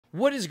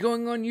What is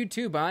going on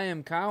YouTube? I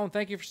am Kyle and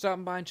thank you for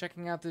stopping by and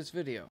checking out this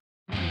video.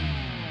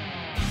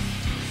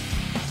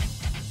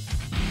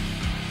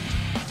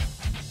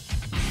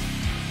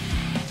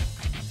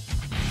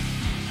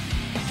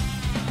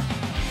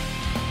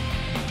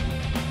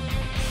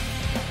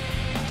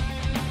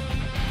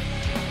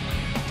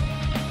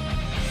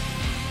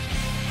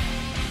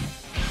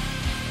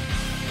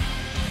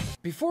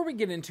 Before we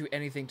get into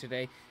anything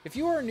today, if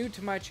you are new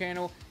to my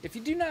channel, if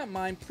you do not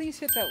mind, please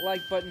hit that like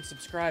button,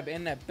 subscribe,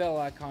 and that bell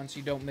icon so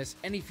you don't miss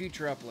any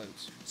future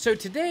uploads. So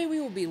today we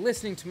will be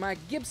listening to my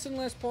Gibson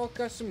Les Paul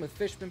Custom with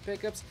Fishman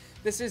pickups.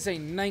 This is a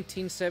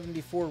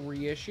 1974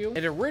 reissue.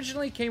 It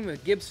originally came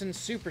with Gibson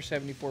Super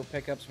 74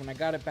 pickups when I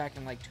got it back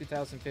in like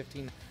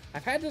 2015.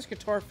 I've had this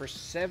guitar for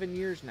 7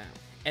 years now.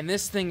 And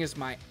this thing is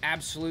my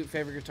absolute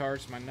favorite guitar.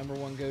 It's my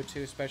 #1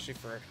 go-to, especially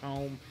for at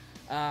home.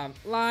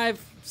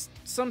 Live,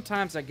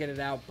 sometimes I get it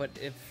out, but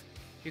if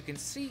you can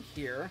see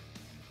here,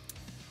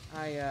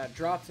 I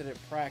dropped it at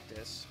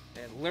practice,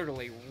 and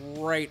literally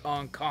right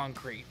on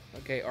concrete.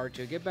 Okay,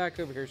 R2, get back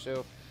over here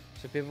so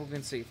people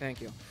can see.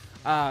 Thank you.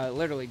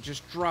 Literally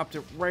just dropped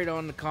it right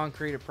on the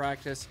concrete at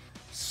practice.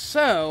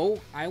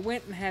 So I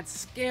went and had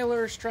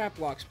scalar strap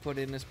locks put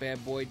in this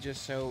bad boy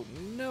just so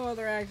no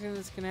other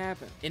accidents can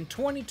happen. In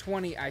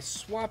 2020, I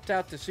swapped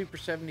out the Super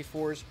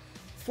 74s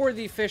for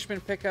the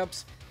Fishman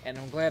pickups. And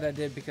I'm glad I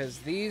did because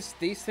these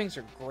things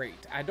are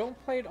great. I don't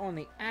play it on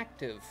the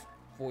active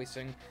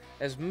voicing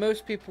as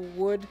most people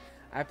would.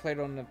 I played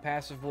on the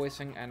passive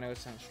voicing. I know it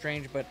sounds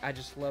strange, but I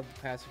just love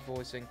the passive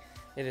voicing.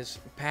 It is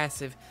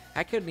passive.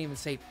 I couldn't even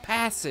say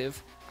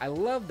passive. I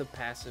love the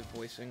passive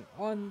voicing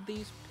on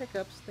these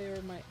pickups. They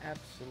are my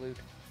absolute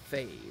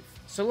fave.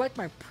 So like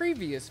my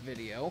previous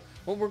video,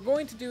 what we're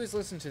going to do is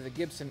listen to the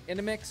Gibson in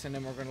a mix, and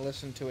then we're going to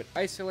listen to it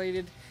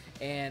isolated,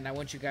 and I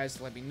want you guys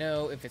to let me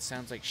know if it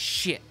sounds like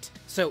shit.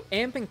 So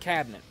amp and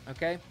cabinet,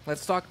 okay?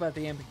 Let's talk about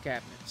the amp and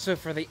cabinet. So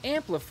for the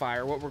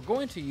amplifier, what we're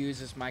going to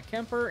use is my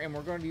Kemper, and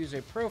we're going to use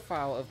a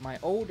profile of my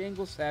old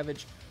Engl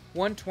Savage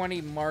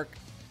 120 Mark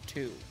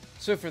II.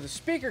 So for the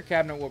speaker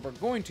cabinet, what we're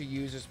going to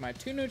use is my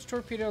 2-Notes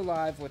Torpedo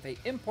Live with a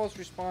impulse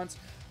response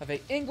of a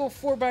Engl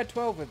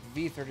 4x12 with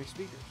V30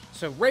 speakers.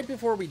 So right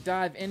before we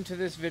dive into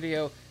this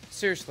video,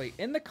 seriously,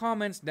 in the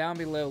comments down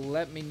below,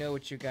 let me know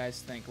what you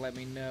guys think. Let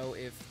me know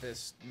if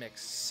this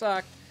mix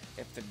sucked,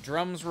 if the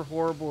drums were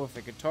horrible, if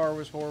the guitar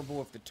was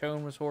horrible, if the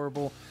tone was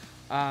horrible.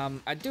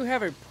 I do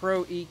have a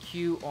Pro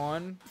EQ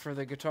on for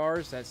the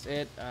guitars, that's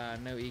it.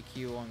 No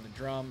EQ on the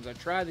drums. I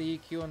tried the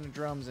EQ on the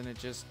drums and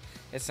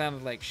it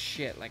sounded like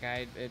shit. Like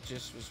it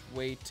just was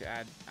way too,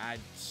 I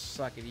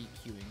suck at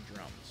EQing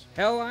drums.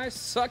 Hell, I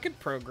suck at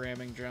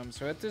programming drums,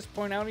 so at this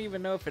point I don't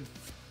even know if it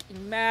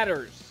fucking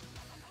matters.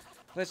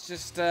 Let's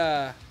just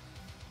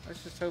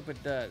hope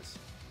it does.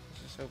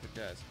 Let's just hope it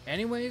does.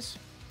 Anyways,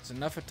 it's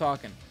enough of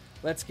talking.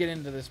 Let's get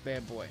into this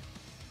bad boy.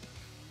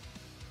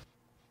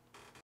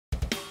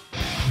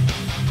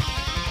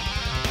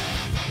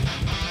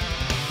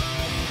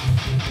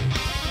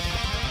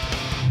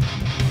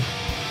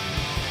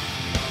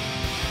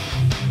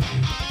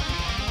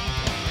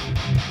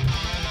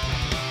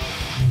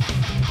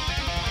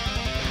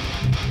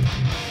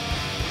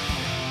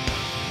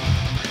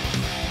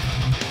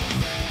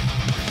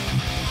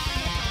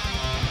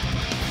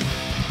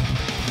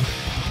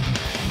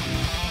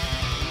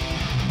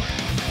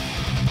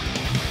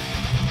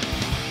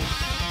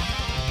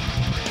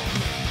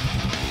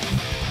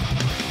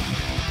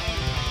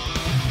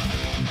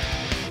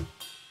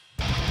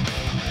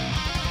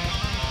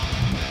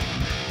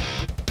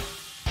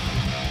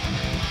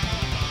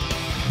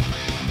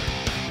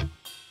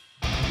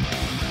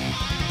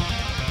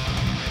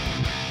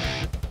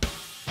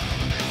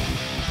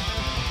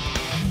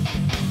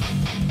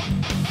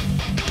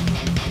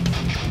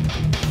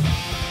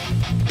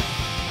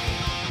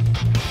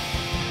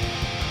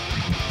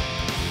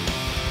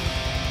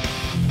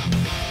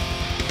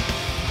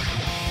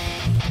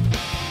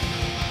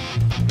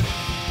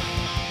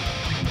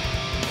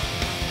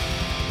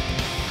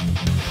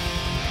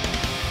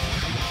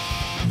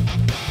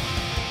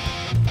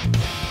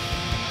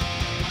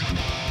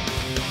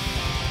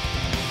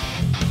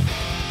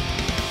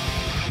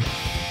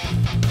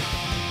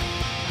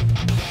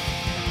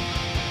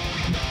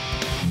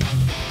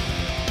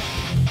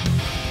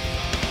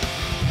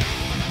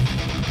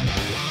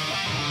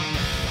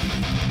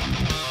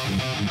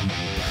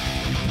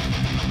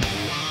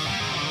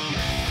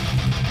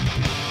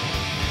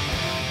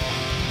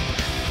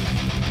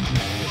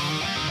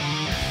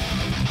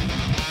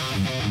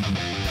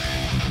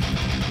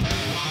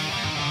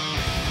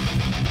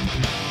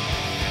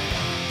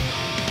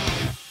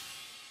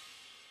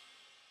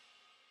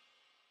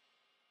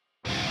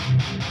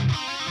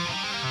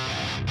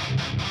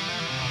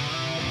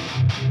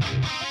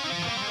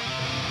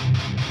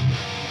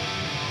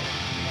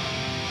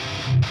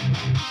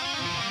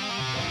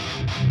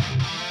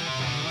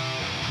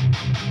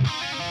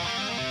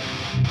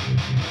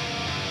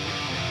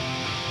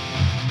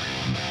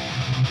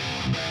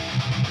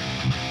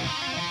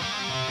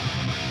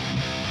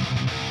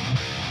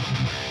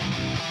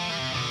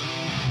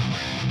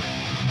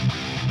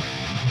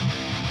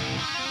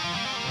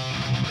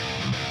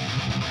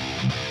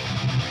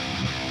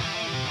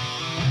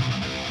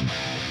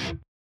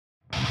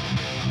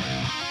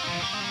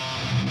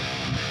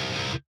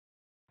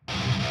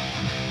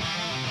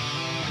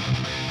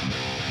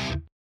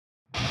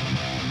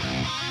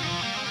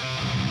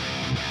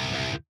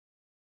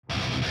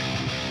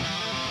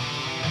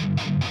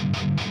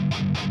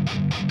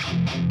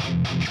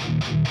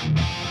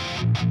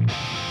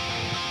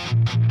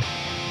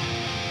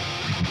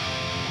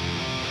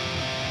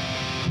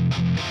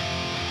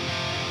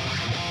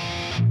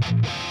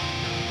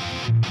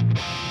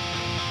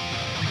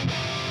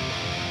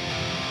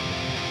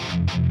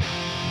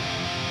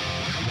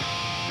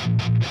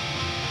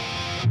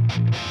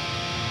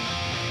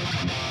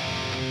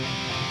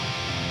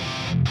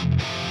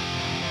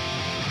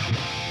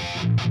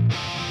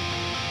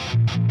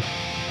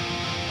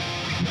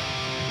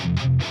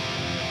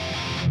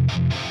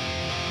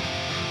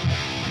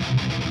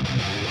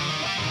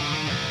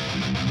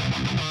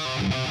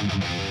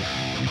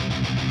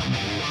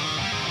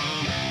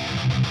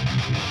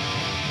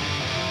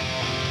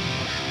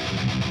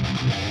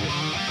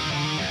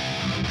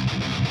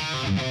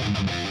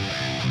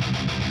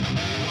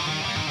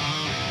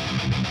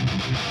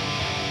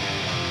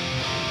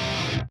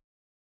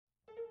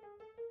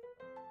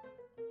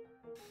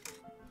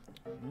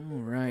 All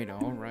right.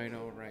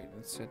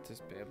 Let's set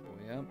this bad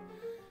boy up.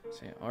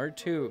 Say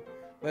R2.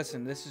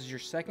 Listen, this is your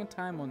second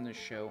time on this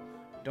show.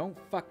 Don't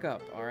fuck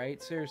up, all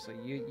right? Seriously,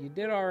 you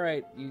did all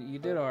right. You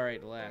did all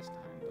right last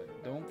time,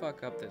 but don't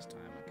fuck up this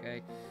time,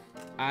 okay?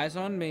 Eyes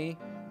on me.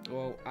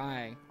 Well,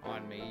 eye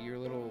on me. Your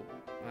little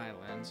eye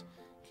lens.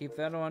 Keep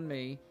that on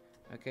me.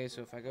 Okay,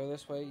 so if I go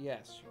this way,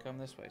 yes, you come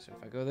this way. So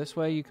if I go this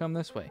way, you come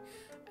this way.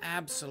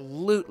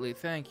 Absolutely,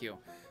 thank you.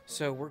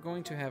 So we're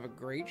going to have a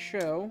great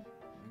show,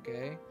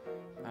 okay?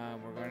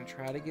 We're going to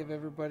try to give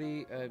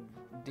everybody a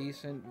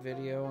decent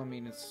video. I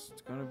mean, it's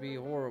going to be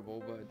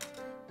horrible, but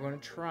we're going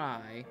to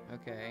try,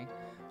 okay?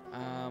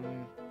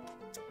 And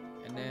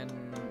then,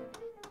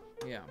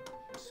 yeah.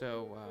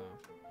 So,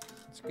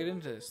 let's get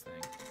into this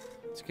thing.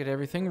 Let's get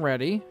everything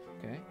ready,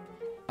 okay?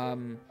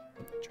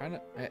 Trying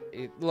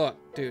to... look,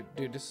 dude,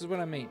 this is what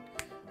I mean.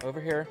 Over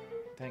here.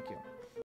 Thank you.